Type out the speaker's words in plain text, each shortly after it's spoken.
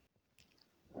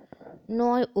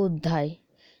নয় অধ্যায়।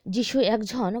 যিশু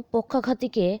একজন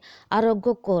পক্ষাঘাতীকে আরোগ্য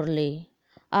করলে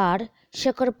আর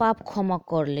সেকর পাপ ক্ষমা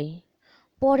করলে।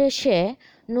 পরে সে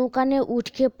নৌকানে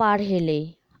উঠকে পার হেলে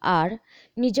আর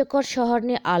নিজেকর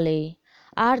শহরনে আলে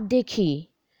আর দেখি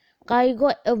কাইগো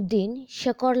একদিন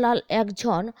শেকর লাল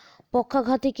একজন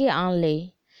পক্ষাঘাতীকে আনলে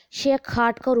সে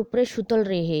খাটকর উপরে সুতল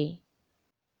রেহে।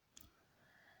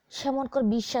 সেমনকর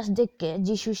বিশ্বাস দেখকে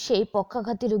যিশু সেই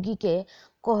পক্ষাঘাতী রোগীকে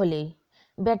কহলে,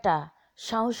 বেটা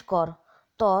সাহস কর,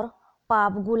 তোর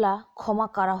পাপগুলা ক্ষমা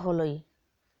করা হলই।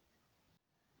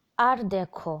 আর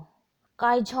দেখো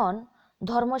কয়জন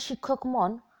ধর্মশিক্ষক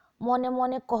মনে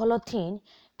মনে কহলথিন,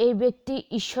 এই ব্যক্তি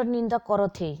ঈশ্বর নিন্দা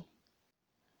করথে।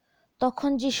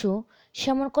 তখন যিশু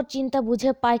সেমনকর চিন্তা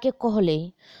বুঝে পাইকে কহলে,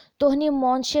 তোহনি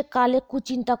মন সে কালে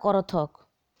কুচিন্তা করথক।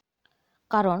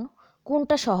 কারণ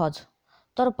কোনটা সহজ,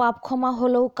 তোর পাপ ক্ষমা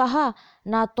হলেও কাহা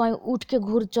না তয় উঠকে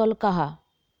ঘুর চল কাহা।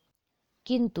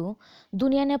 কিন্তু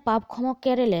দুনিয়ানে পাপ ক্ষমা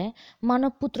কেরেলে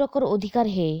মানব পুত্রকর অধিকার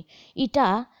হে, ইটা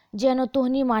যেন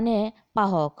তোহনি মানে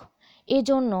পাহক।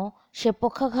 এজন্য সে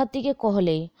পক্ষাঘাতীকে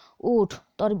কহলে, উঠ,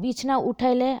 তোর বিছনা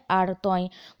উঠাইলে আর তয়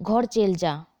ঘর চেল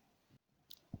যা।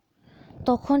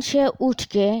 তখন সে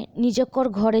উঠকে নিজেকর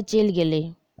ঘরে চেল গেলে।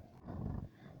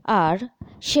 আর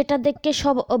সেটা দেখকে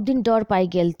সব অবদিন ডর পাই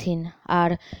গেলথিন।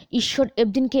 আর ঈশ্বর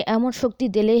এবদিনকে এমন শক্তি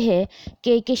দিলে হে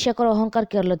কে শেকর অহংকার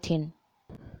করলথিন।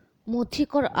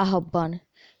 মথিকর আহ্বান,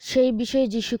 সেই বিষয়ে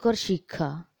যিশুকর শিক্ষা।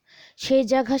 সেই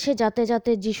জায়গা সে যাতে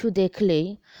যাতে যিশু দেখলেই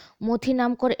মথি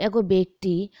নামকর এগো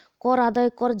ব্যক্তি কর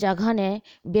আদায় কর জাঘানে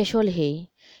বেসল হে।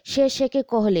 সে সেকে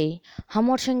কহলে,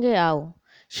 হামর সঙ্গে আও।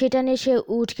 সেটা নিয়ে সে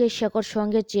উঠকে শেকর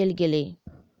সঙ্গে চেল গেলে।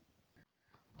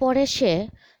 পরে সে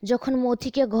যখন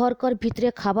মথিকে ঘর কর ভিতরে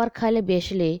খাবার খাইলে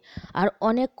বেসলে আর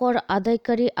অনেক কর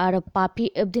আদায়কারী আর পাপি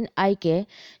একদিন আইকে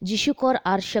যিশু কর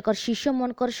আর শেকর শিষ্য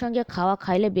মনকর সঙ্গে খাওয়া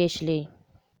খাইলে বেসলে।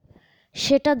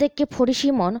 সেটা দেখকে ফরিসি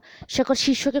মন শেকর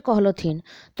শিষ্যকে কহলথিন,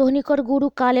 তোহনিকর গুরু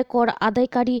কালে কর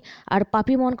আদায়কারী আর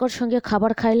পাপি মনকর সঙ্গে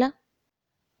খাবার খাইলা।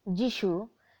 যিশু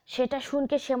সেটা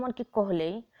শুনকে সেমনকে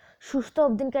কহলেই, সুস্থ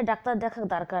অবদিনকে ডাক্তার দেখা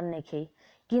দরকার নেই,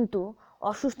 কিন্তু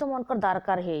অসুস্থ মনকর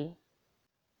দরকার হেই।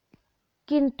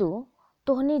 কিন্তু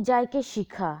তোहनी जायके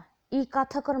शिखा इ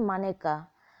कथाकर माने का,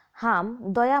 हम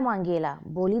दया मांगेला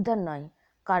बलिदान नय,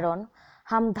 कारण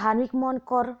हम धार्मिक मन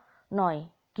कर नय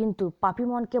किन्तु पापी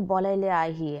मन के बलाइले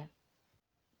आहिए।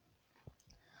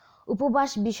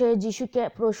 उपवास विषये যিশুকে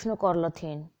प्रश्न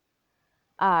करलथिन।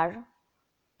 আর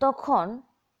তখন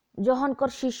জহনকর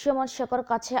শিষ্যমন শেকর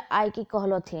কাছে আইকি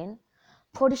कहलथिन,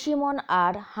 ফরিসিমন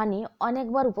আর হানি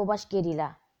অনেকবার উপবাস কেরিলা,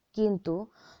 কিন্তু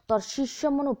তোর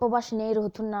শিষ্যমন উপবাস নেই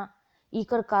রহতুন না,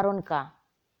 ইকর কারণ কা।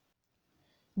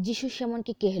 যিশু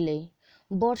সেমনকে কেহলে,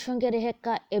 বর সঙ্গে রেহে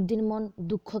কা একদিন মন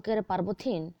দুঃখ করে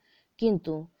পারবথিন।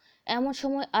 কিন্তু এমন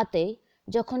সময় আতে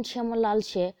যখন সেমন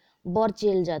লালসে বর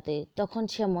চেল যাতে, তখন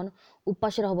সেমন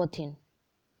উপাস রহবথিন।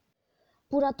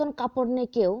 পুরাতন কাপড় নে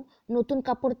কেউ নতুন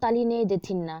কাপড় তালি নিয়ে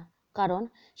দেথিন না, কারণ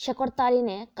শেকর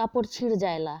তালিনে কাপড় ছিঁড়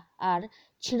যায়লা আর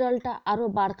ছিড়লটা আরো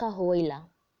বাড়কা হইলা।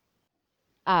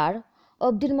 আর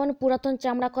অবদিন মন পুরাতন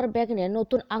চামড়াকর ব্যাগ নিয়ে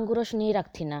নতুন আঙ্গুরস নিয়ে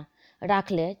রাখতি না,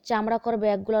 রাখলে চামড়াকর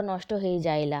ব্যাগগুলো নষ্ট হয়ে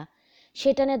যায়লা।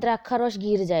 সেটা নিয়ে দ্রাক্ষারস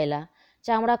ঘির যায়লা,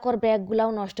 চামড়াকর ব্যাগগুলাও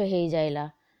নষ্ট হয়ে যায়লা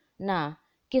না।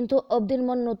 কিন্তু অবদিন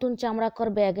মন নতুন চামড়াকর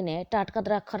ব্যাগ নিয়ে টাটকা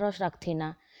দ্রাক্ষারস রাখতি না,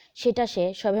 সেটা সে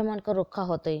সবে মনকর রক্ষা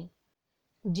হতই।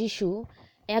 যিশু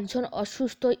একজন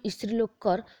অসুস্থ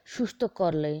স্ত্রীলোককর সুস্থ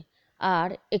করলে আর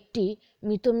একটি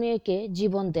মৃত মেয়েকে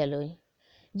জীবন দিলই।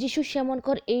 যিশু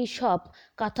সেমনকর এই সব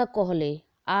কথা কহলে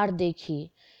আর দেখি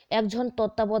একজন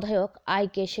তত্ত্বাবধায়ক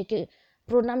আইকে সেকে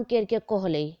প্রণাম কেরকে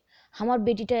কহলে, আমার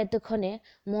বেটিটা এতক্ষণে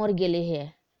মর গেলে হে,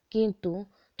 কিন্তু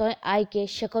তয় আইকে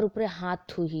শেকর উপরে হাত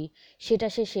থুহি, সেটা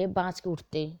শেষে বাঁচকে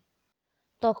উঠতে।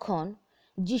 তখন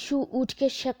যিশু উঠকে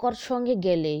শেকর সঙ্গে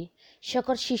গেলেই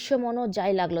শেকর শিষ্য মনও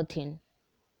যাই লাগলথিন।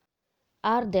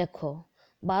 আর দেখো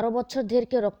 12 বছর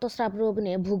ধেরকে রক্তস্রাব রোগ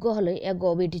নিয়ে ভুগ হলে এক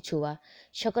বেটি ছুয়া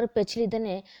শেকর পেছলি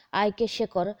দেনে আইকে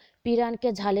শেকর পিরানকে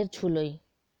ঝালের ছুলই।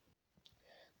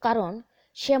 কারণ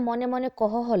সে মনে মনে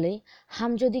কহ হলে,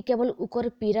 হাম যদি কেবল উকর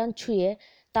পিরান ছুঁয়ে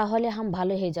তাহলে হাম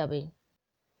ভালো হয়ে যাবে।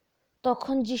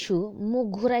 তখন যিশু মুখ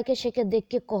ঘুরাইকে সেকে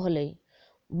দেখকে কহলে,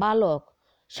 বালক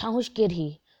সাহস কেরহি,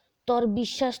 তোর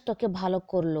বিশ্বাস তোকে ভালো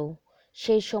করলো।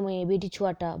 সেই সময়ে বেটি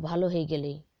ছুয়াটা ভালো হয়ে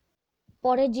গেলে।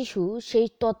 পরে যিশু সেই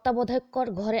তত্ত্বাবধায়কর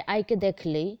ঘরে আইকে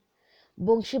দেখলেই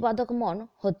বংশীবাদক মন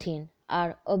হথিন আর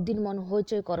অবদিন মন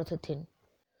হইচই করত হথিন।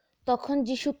 তখন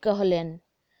যিশু কহলেন,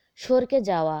 সরকে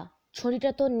যাওয়া,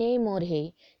 ছড়িটা তো নেই মোর হে,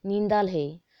 নিন্দাল হে।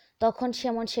 তখন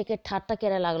সেমন সেকে ঠাট্টা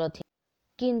কেরা লাগলো।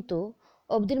 কিন্তু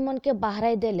অবদিন মনকে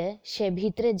বাহরাই দিলে সে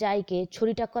ভিতরে যাইকে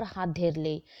ছুরিটাকর হাত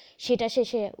ধরলে সেটা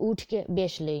শেষে উঠকে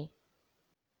বেসলে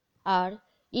আর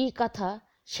ই কথা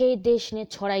সেই দেশ নে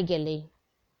ছড়াই গেলে।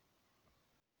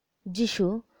 যিশু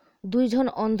দুইজন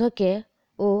অন্ধকে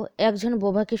ও একজন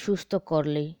বোবাকে সুস্থ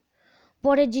করলে।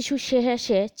 পরে যিশু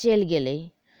সে চেল গেলে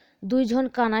দুইজন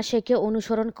কানা সেকে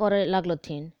অনুসরণ করে লাগলো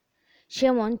থিন।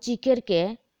 সেমন চিকেরকে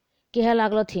কেহে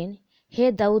লাগলো থিন, হে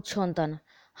দাউদ সন্তান,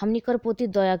 হামনিকর প্রতি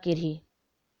দয়া কেরহি।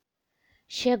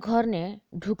 সে ঘর নে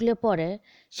ঢুকলে পরে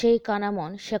সেই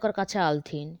কানামন শেকর কাছে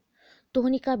আলথিন।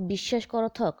 তোহনিকা বিশ্বাস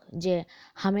করথক যে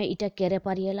হামে ইটা কেড়ে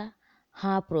পারিয়েলা?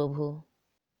 হ্যাঁ প্রভু।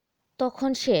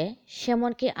 তখন সে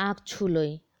সেমনকে আঁখ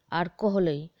ছুলই আর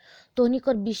কহলই,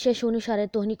 তোহনিকর বিশ্বাস অনুসারে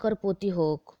তোহনিকর প্রতি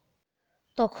হোক।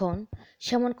 তখন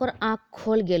সেমনকর আঁখ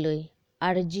খোল গেলই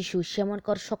আর যিশু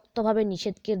সেমনকর শক্তভাবে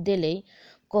নিষেধ করে দিলেই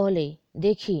কহলেই,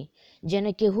 দেখি যেন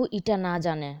কেহু ইটা না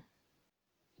জানে।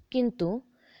 কিন্তু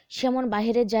সেমন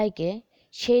বাহিরে যাইকে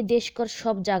সেই দেশকর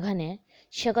সব জাগানে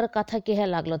সেকর কথা কেহে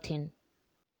লাগলো থিন।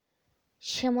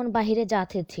 সেমন বাহিরে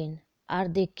যাতে থিন আর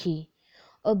দেখি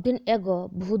একদিন এগো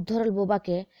ভূত ধরল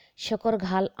বোবাকে সেকর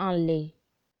ঘাল আনলেই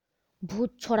ভূত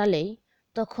ছড়ালেই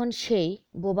তখন সেই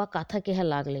বোবা কাথা কেহে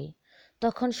লাগলেই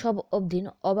তখন সব অবদিন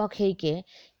অবাক হেইকে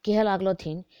কেহে লাগলো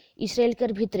থিন,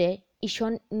 ইসরায়েলকের ভিতরে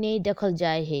ঈশন নেই দেখল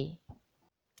যায় হে।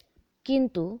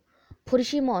 কিন্তু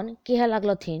ফরিসি মন কেহে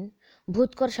লাগলো থিন,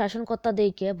 ভূতকর শাসনকর্তা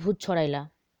দেইকে ভূত ছড়াইলা।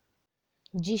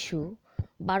 যিশু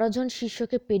 12 জন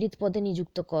শিষ্যকে প্রেরিত পদে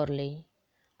নিযুক্ত করলে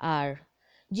আর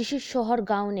যিশুর শহর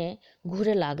গাঁওনে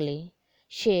ঘুরে লাগলে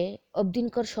সে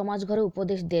অবদিনকর সমাজঘরে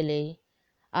উপদেশ দিলে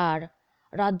আর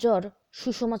রাজ্যর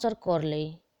সুসমাচার করলে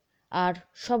আর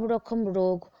সব রকম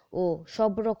রোগ ও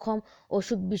সব রকম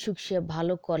অসুখ বিসুখ সে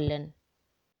ভালো করলেন।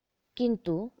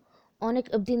 কিন্তু অনেক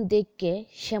অবদিন দেখকে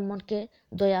সেমনকে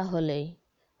দয়া হলেই,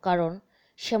 কারণ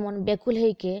সেমন বেকুল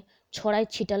হইকে ছড়াই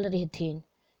ছিটাল রেথিন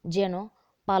যেন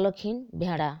পালকহীন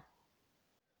ভেড়া।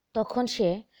 তখন সে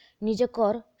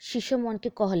নিজেকর শিষ্য মনকে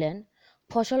কহলেন,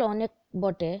 ফসল অনেক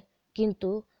বটে কিন্তু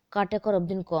কাটেকর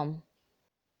অবদিন কম।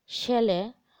 সেলে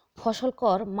ফসল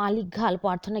কর মালিক ঘাল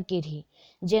প্রার্থনা কেরি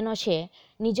যেন সে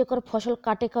নিজেকর ফসল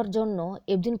কাটেকর জন্য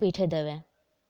এবদিন পেঠে দেবে।